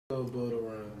Boat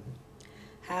around.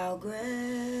 How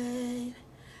great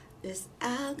is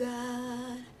our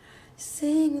God?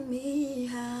 Sing with me,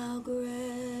 how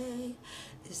great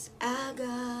is our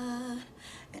God?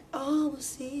 And all will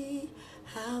see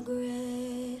how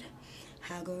great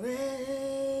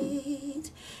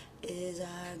is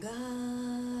our God.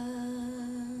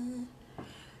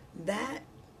 That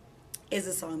is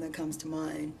a song that comes to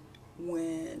mind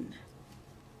when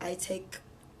I take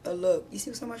a look. You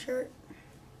see what's on my shirt?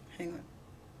 Hang on. You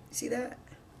see that?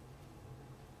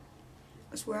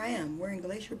 That's where I am. We're in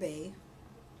Glacier Bay,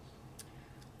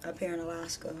 up here in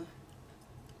Alaska,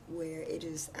 where it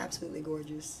is absolutely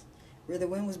gorgeous. Where the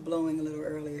wind was blowing a little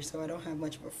earlier, so I don't have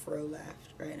much of a fro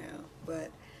left right now.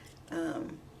 But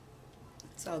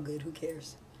it's all good. Who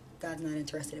cares? God's not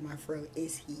interested in my fro,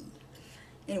 is he?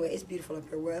 Anyway, it's beautiful up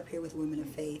here. We're up here with women of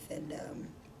faith and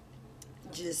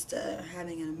just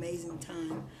having an amazing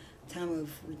time. Time of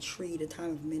retreat, a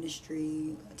time of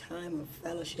ministry, a time of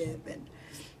fellowship, and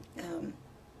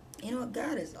you know what?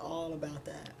 God is all about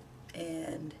that,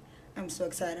 and I'm so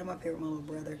excited. I'm up here with my little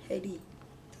brother. Hey D,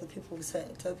 tell people you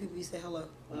say hello.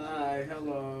 Hi,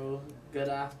 hello. Good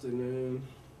afternoon.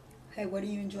 Hey, what are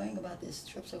you enjoying about this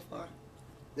trip so far?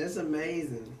 It's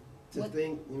amazing to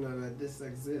think, that this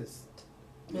exists.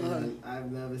 And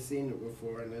I've never seen it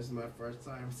before, and this is my first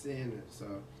time seeing it,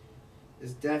 so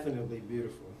it's definitely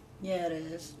beautiful. Yeah, it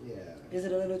is. Yeah. Is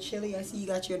it a little chilly? I see you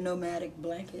got your nomadic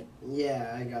blanket.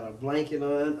 Yeah, I got a blanket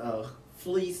on, a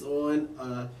fleece on,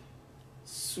 a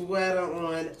sweater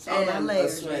on, and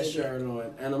layers, a sweatshirt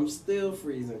on, and I'm still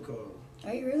freezing cold.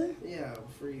 Are you really? Yeah, I'm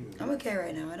freezing. I'm okay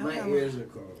right now. I don't my have ears are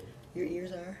cold. Your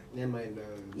ears are? And my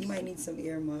nose. You might need some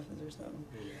ear muffins or something.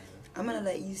 Yeah. I'm gonna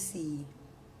let you see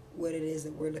what it is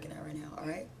that we're looking at right now. All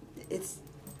right? It's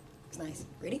nice.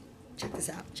 Ready? Check this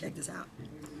out. Check this out.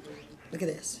 Look at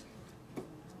this.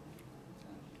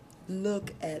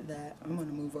 Look at that. I'm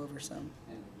gonna move over some.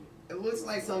 It looks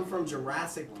like something from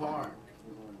Jurassic Park.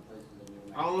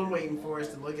 All I'm waiting for is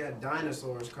to look at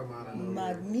dinosaurs come out of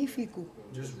nowhere. Magnifico.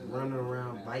 Just running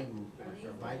around biting.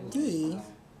 D.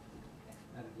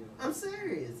 I'm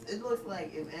serious. It looks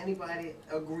like if anybody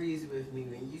agrees with me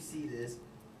when you see this,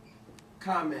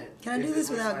 comment. Can I do this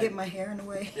without getting my hair in the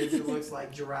way? If it looks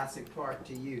like Jurassic Park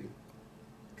to you.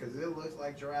 Because it looks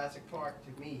like Jurassic Park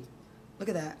to me. Look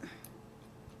at that.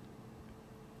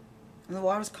 And the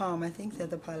water's calm. I think that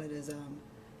the pilot is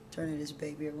turning this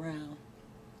baby around.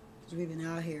 Because we've been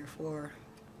out here for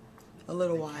a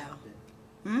little while.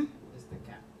 Hmm? It's the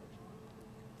captain.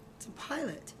 It's a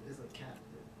pilot. It's a captain.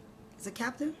 It's a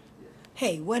captain? Yeah.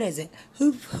 Hey, what is it?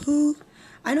 Who?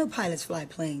 I know pilots fly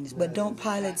planes, but don't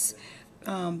pilots,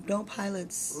 It's your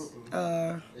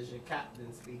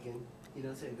captain speaking. You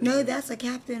don't say this. No, that's a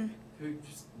captain. Who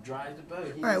just drives the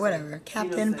boat. All right, whatever.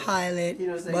 Captain, pilot,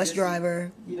 bus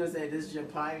driver. You don't say this is your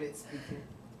pilot speaking.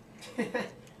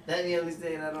 That you only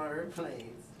say that on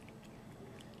airplanes.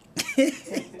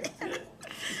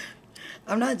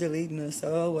 I'm not deleting this,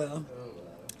 so oh well.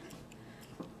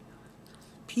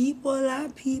 People are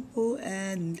people,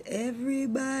 and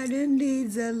everybody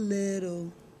needs a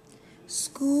little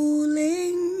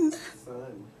schooling.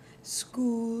 Fun.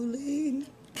 Schooling.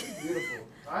 Beautiful.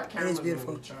 It is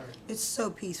beautiful. It's so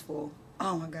peaceful.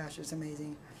 Oh my gosh, it's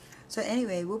amazing. So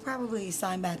anyway, we'll probably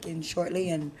sign back in shortly,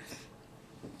 and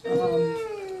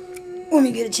when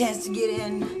we get a chance to get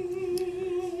in,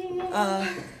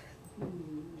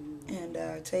 and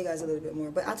tell you guys a little bit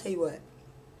more. But I'll tell you what.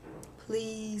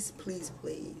 Please, please,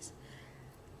 please,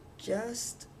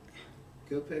 just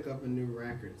go pick up a new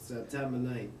record, September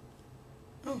 9th.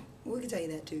 Oh, we can tell you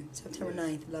that too. September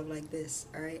 9th, Love Like This,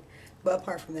 all right? But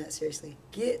apart from that, seriously,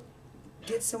 get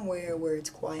somewhere where it's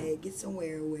quiet. Get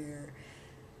somewhere where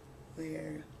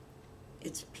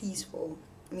it's peaceful.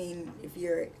 I mean, if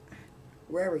you're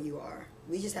wherever you are,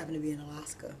 we just happen to be in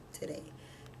Alaska today.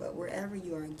 But wherever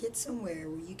you are, get somewhere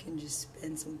where you can just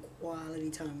spend some quality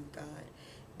time with God.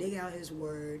 Dig out His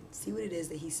Word. See what it is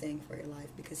that He's saying for your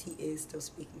life, because He is still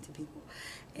speaking to people.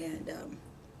 And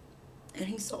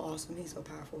He's so awesome. He's so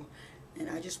powerful. And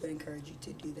I just would encourage you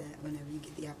to do that whenever you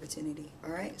get the opportunity.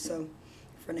 All right? So,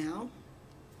 for now,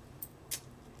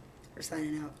 we're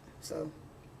signing out. So,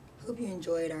 hope you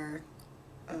enjoyed our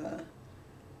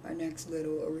next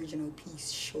little original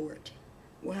piece short.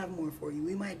 We'll have more for you.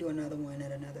 We might do another one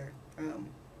at another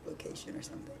location or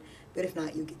something. But if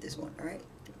not, you'll get this one. All right?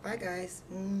 Bye, guys.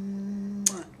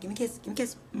 Mwah. Give me a kiss. Give me a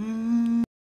kiss.